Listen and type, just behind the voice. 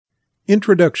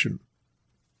Introduction.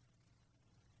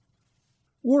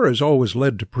 War has always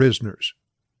led to prisoners.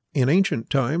 In ancient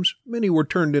times, many were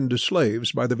turned into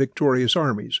slaves by the victorious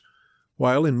armies,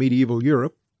 while in medieval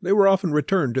Europe they were often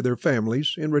returned to their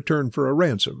families in return for a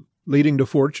ransom, leading to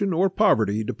fortune or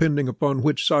poverty depending upon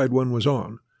which side one was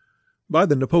on. By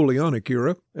the Napoleonic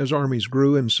era, as armies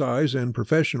grew in size and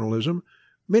professionalism,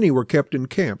 many were kept in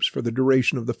camps for the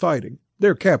duration of the fighting,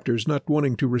 their captors not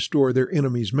wanting to restore their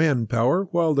enemies' manpower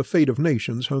while the fate of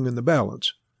nations hung in the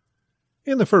balance.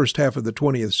 In the first half of the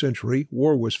 20th century,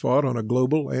 war was fought on a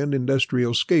global and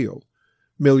industrial scale.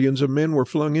 Millions of men were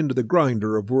flung into the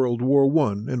grinder of World War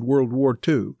I and World War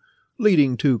II,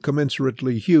 leading to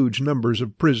commensurately huge numbers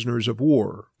of prisoners of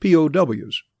war,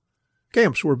 POWs.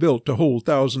 Camps were built to hold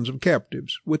thousands of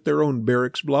captives, with their own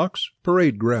barracks blocks,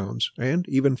 parade grounds, and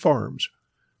even farms.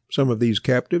 Some of these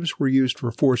captives were used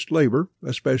for forced labor,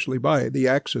 especially by the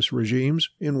Axis regimes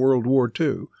in World War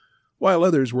II, while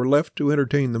others were left to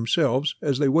entertain themselves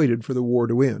as they waited for the war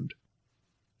to end.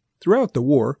 Throughout the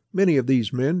war, many of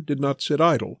these men did not sit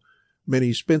idle.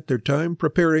 Many spent their time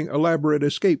preparing elaborate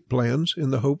escape plans in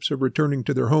the hopes of returning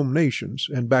to their home nations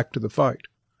and back to the fight.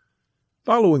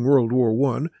 Following World War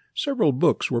I, several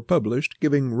books were published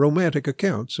giving romantic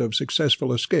accounts of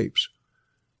successful escapes.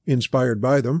 Inspired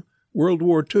by them, World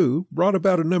War II brought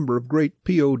about a number of great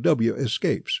POW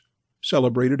escapes,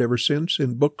 celebrated ever since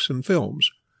in books and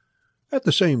films. At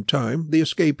the same time, the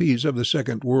escapees of the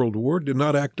Second World War did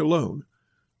not act alone.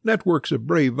 Networks of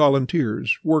brave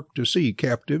volunteers worked to see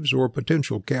captives or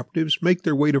potential captives make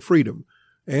their way to freedom,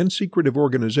 and secretive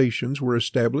organizations were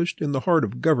established in the heart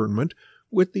of government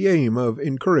with the aim of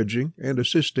encouraging and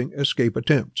assisting escape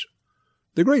attempts.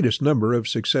 The greatest number of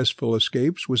successful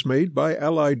escapes was made by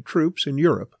Allied troops in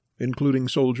Europe, including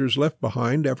soldiers left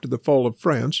behind after the fall of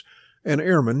France and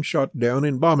airmen shot down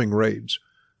in bombing raids.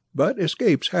 But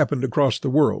escapes happened across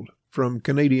the world, from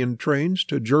Canadian trains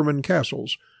to German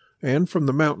castles, and from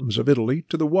the mountains of Italy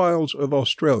to the wilds of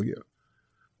Australia.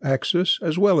 Axis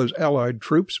as well as Allied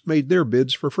troops made their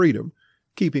bids for freedom,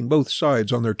 keeping both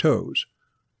sides on their toes.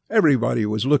 Everybody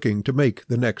was looking to make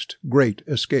the next great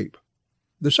escape.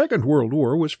 The Second World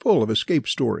War was full of escape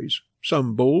stories,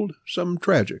 some bold, some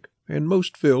tragic, and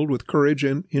most filled with courage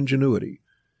and ingenuity.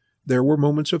 There were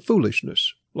moments of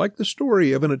foolishness, like the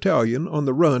story of an Italian on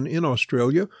the run in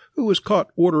Australia who was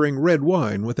caught ordering red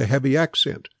wine with a heavy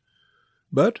accent.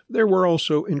 But there were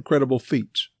also incredible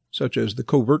feats, such as the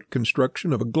covert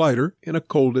construction of a glider in a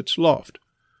Colditz loft.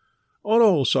 On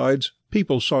all sides,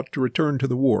 people sought to return to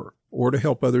the war, or to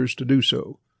help others to do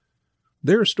so.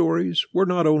 Their stories were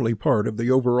not only part of the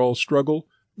overall struggle,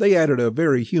 they added a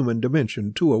very human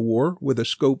dimension to a war with a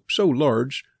scope so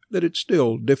large that it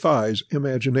still defies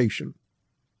imagination.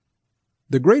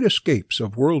 The Great Escapes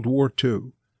of World War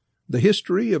II, the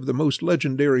history of the most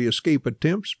legendary escape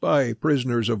attempts by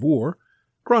prisoners of war,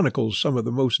 chronicles some of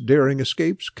the most daring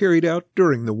escapes carried out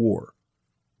during the war.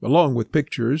 Along with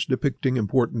pictures depicting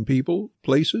important people,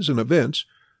 places, and events,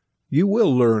 you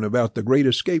will learn about the great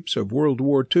escapes of World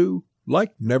War II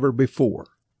like never before.